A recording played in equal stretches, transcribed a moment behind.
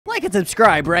like and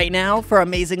subscribe right now for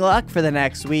amazing luck for the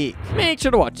next week. Make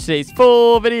sure to watch today's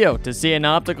full video to see an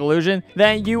optical illusion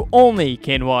that you only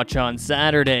can watch on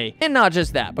Saturday. And not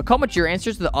just that, but comment your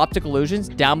answers to the optical illusions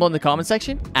down below in the comment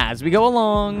section as we go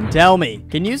along. Tell me,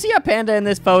 can you see a panda in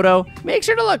this photo? Make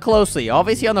sure to look closely.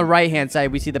 Obviously on the right hand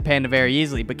side we see the panda very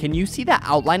easily, but can you see the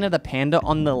outline of the panda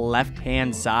on the left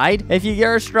hand side? If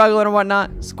you're struggling or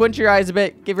whatnot, squint your eyes a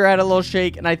bit, give your head a little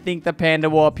shake, and I think the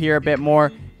panda will appear a bit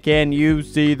more. Can you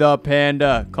see the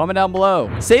panda? Comment down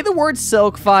below. Say the word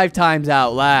silk 5 times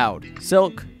out loud.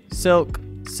 Silk, silk,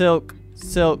 silk,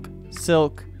 silk,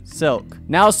 silk, silk.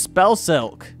 Now spell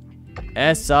silk.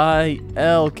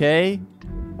 S-I-L-K.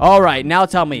 All right, now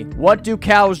tell me, what do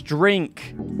cows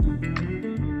drink?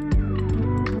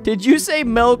 Did you say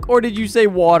milk or did you say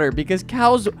water? Because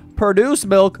cows produce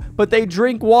milk, but they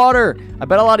drink water. I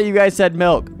bet a lot of you guys said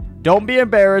milk. Don't be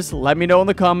embarrassed. Let me know in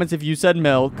the comments if you said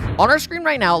milk. On our screen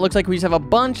right now, it looks like we just have a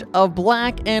bunch of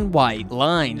black and white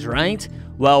lines, right?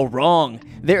 Well, wrong.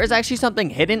 There is actually something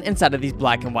hidden inside of these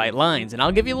black and white lines, and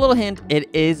I'll give you a little hint. It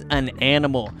is an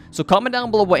animal. So comment down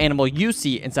below what animal you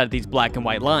see inside of these black and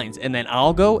white lines, and then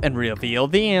I'll go and reveal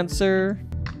the answer.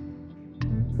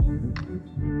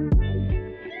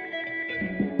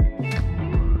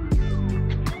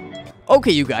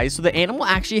 Okay, you guys, so the animal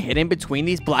actually hidden between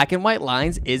these black and white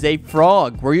lines is a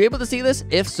frog. Were you able to see this?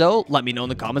 If so, let me know in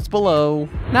the comments below.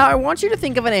 Now, I want you to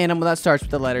think of an animal that starts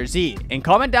with the letter Z, and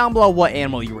comment down below what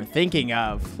animal you were thinking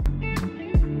of.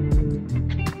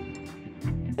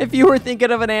 If you were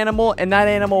thinking of an animal and that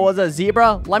animal was a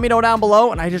zebra, let me know down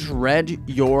below, and I just read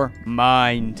your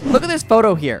mind. Look at this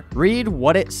photo here. Read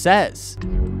what it says.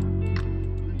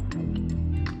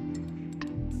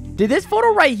 Did this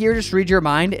photo right here just read your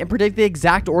mind and predict the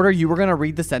exact order you were going to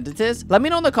read the sentences? Let me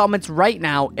know in the comments right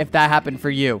now if that happened for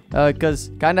you.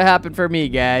 Because kind of happened for me,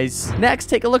 guys. Next,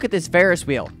 take a look at this Ferris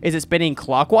wheel. Is it spinning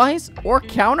clockwise or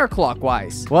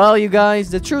counterclockwise? Well, you guys,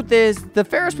 the truth is, the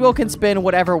Ferris wheel can spin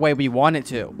whatever way we want it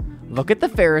to. Look at the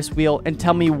Ferris wheel and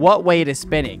tell me what way it is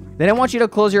spinning. Then I want you to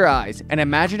close your eyes and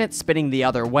imagine it spinning the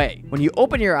other way. When you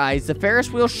open your eyes, the Ferris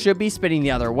wheel should be spinning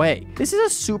the other way. This is a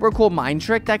super cool mind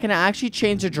trick that can actually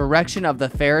change the direction of the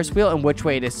Ferris wheel and which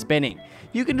way it is spinning.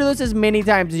 You can do this as many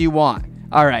times as you want.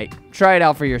 Alright, try it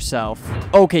out for yourself.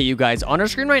 Okay, you guys, on our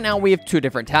screen right now, we have 2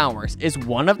 different towers. Is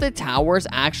one of the towers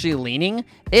actually leaning?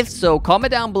 If so,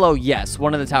 comment down below, yes,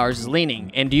 one of the towers is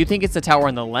leaning. And do you think it's the tower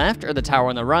on the left or the tower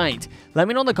on the right? Let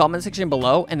me know in the comment section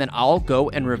below, and then I'll go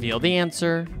and reveal the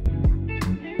answer.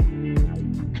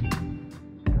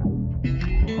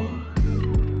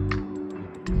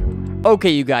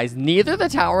 Okay, you guys, neither of the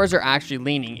towers are actually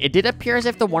leaning. It did appear as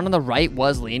if the one on the right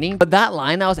was leaning, but that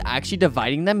line that was actually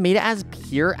dividing them made it as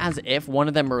appear as if one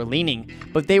of them were leaning,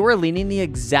 but they were leaning the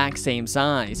exact same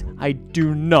size. I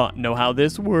do not know how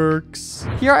this works.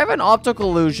 Here I have an optical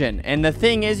illusion, and the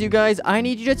thing is, you guys, I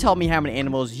need you to tell me how many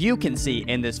animals you can see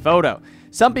in this photo.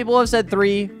 Some people have said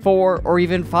 3, 4, or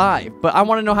even 5, but I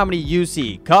want to know how many you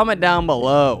see. Comment down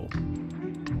below.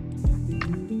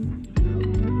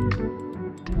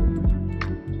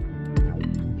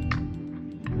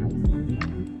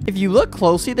 If you look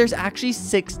closely, there's actually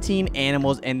 16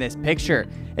 animals in this picture.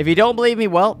 If you don't believe me,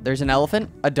 well, there's an elephant,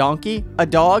 a donkey, a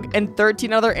dog, and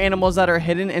 13 other animals that are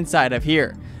hidden inside of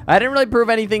here. I didn't really prove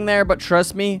anything there, but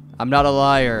trust me, I'm not a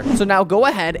liar. So now go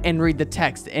ahead and read the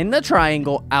text in the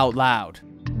triangle out loud.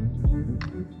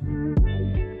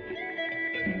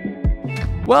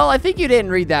 Well, I think you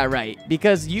didn't read that right,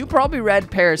 because you probably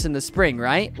read Paris in the spring,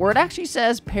 right? Where it actually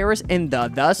says Paris in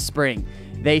the spring.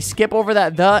 They skip over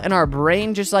that the, and our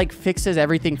brain just like fixes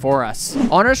everything for us.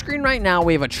 On our screen right now,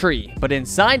 we have a tree, but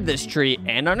inside this tree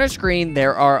and on our screen,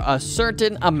 there are a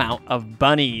certain amount of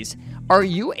bunnies. Are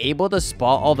you able to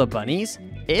spot all the bunnies?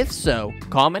 If so,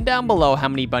 comment down below how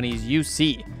many bunnies you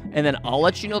see, and then I'll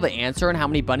let you know the answer and how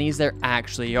many bunnies there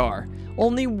actually are.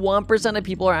 Only 1% of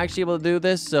people are actually able to do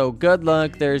this, so good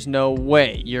luck. There's no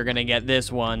way you're gonna get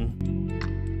this one.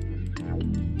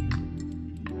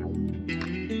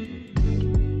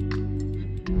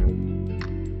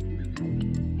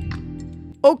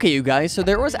 Okay, you guys, so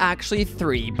there was actually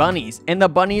 3 bunnies, and the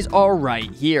bunnies are right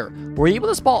here. Were you able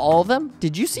to spot all of them?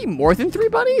 Did you see more than 3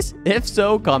 bunnies? If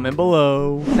so, comment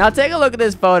below. Now take a look at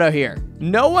this photo here.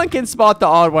 No one can spot the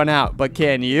odd one out, but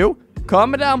can you?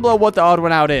 Comment down below what the odd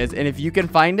one out is, and if you can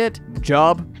find it,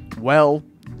 job well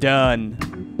done.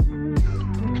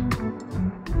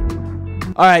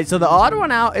 Alright, so the odd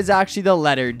one out is actually the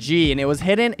letter G, and it was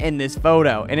hidden in this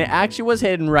photo, and it actually was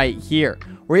hidden right here.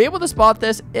 Were you able to spot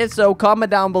this? If so, comment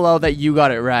down below that you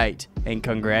got it right. And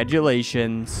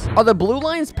congratulations. Are the blue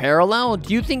lines parallel?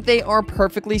 Do you think they are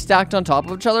perfectly stacked on top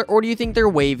of each other, or do you think they're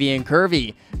wavy and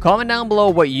curvy? Comment down below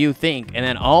what you think, and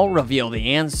then I'll reveal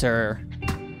the answer.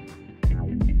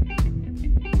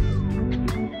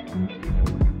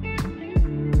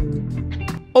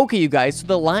 Okay, you guys, so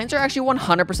the lines are actually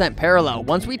 100% parallel.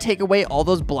 Once we take away all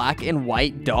those black and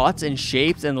white dots and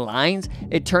shapes and lines,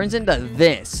 it turns into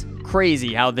this.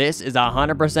 Crazy how this is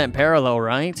 100% parallel,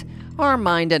 right? Our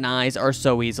mind and eyes are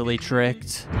so easily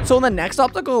tricked. So in the next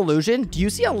optical illusion, do you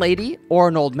see a lady or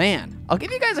an old man? I'll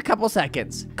give you guys a couple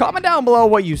seconds. Comment down below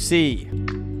what you see.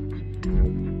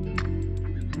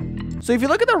 So if you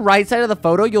look at the right side of the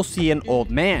photo, you'll see an old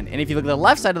man. And if you look at the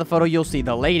left side of the photo, you'll see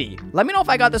the lady. Let me know if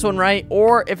I got this one right,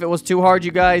 or if it was too hard,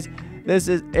 you guys.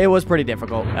 It was pretty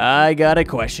difficult. I got a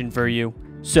question for you.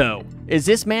 So, is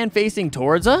this man facing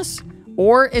towards us?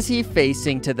 Or is he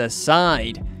facing to the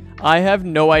side? I have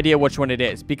no idea which one it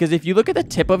is, because if you look at the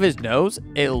tip of his nose,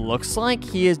 it looks like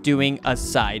he is doing a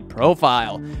side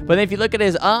profile. But if you look at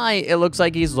his eye, it looks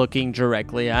like he's looking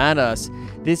directly at us.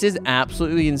 This is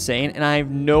absolutely insane, and I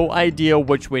have no idea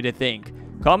which way to think.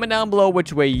 Comment down below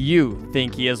which way you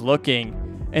think he is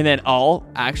looking, and then I'll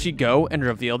actually go and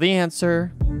reveal the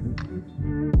answer.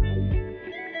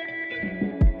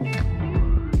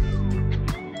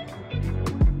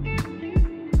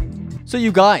 So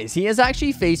you guys, he is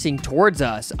actually facing towards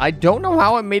us. I don't know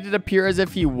how it made it appear as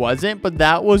if he wasn't, but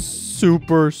that was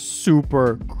super,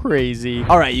 super crazy.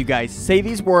 All right, you guys, say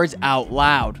these words out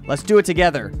loud. Let's do it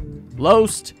together.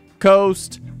 Loast,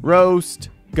 coast, roast,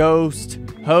 ghost,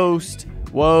 host,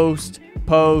 woast,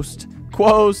 post,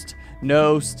 quost,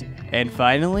 nost, and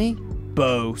finally,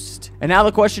 boast. And now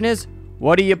the question is,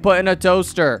 what do you put in a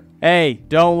toaster? Hey,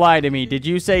 don't lie to me. Did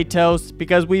you say toast?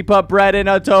 Because we put bread in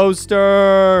a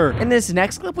toaster. In this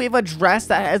next clip, we have a dress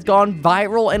that has gone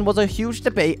viral and was a huge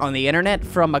debate on the internet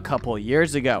from a couple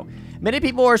years ago. Many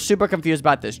people are super confused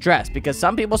about this dress because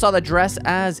some people saw the dress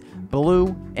as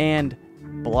blue and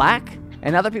black,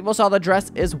 and other people saw the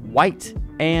dress as white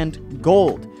and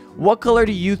gold. What color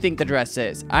do you think the dress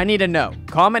is? I need to know.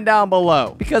 Comment down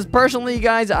below. Because personally, you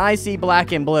guys, I see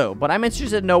black and blue, but I'm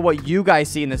interested to know what you guys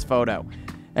see in this photo.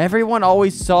 Everyone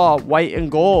always saw white and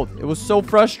gold. It was so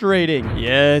frustrating.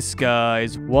 Yes,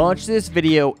 guys. Watch this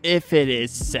video if it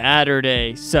is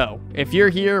Saturday. So, if you're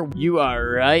here, you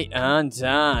are right on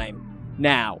time.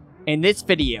 Now, in this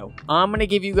video, I'm going to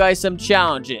give you guys some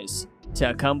challenges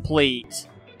to complete.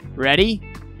 Ready?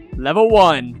 Level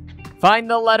 1. Find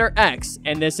the letter X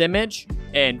in this image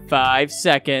in 5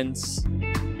 seconds.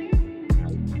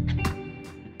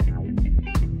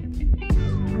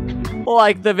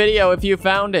 Like the video if you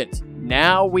found it.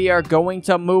 Now we are going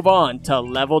to move on to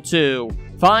level 2.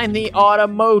 Find the odd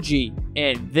emoji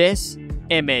in this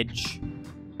image.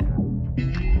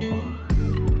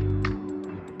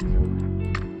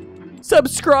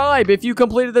 Subscribe if you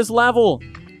completed this level.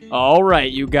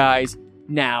 Alright, you guys.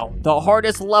 Now, the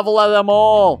hardest level of them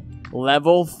all.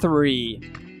 Level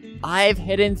 3. I've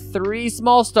hidden 3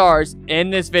 small stars in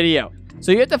this video.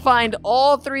 So you have to find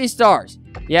all 3 stars.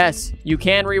 Yes, you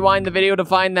can rewind the video to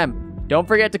find them. Don't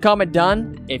forget to comment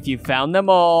done if you found them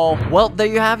all. Well, there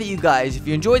you have it, you guys. If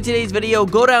you enjoyed today's video,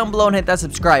 go down below and hit that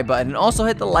subscribe button. And also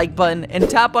hit the like button and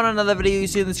tap on another video you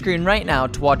see on the screen right now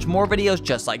to watch more videos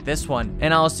just like this one.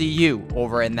 And I'll see you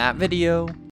over in that video.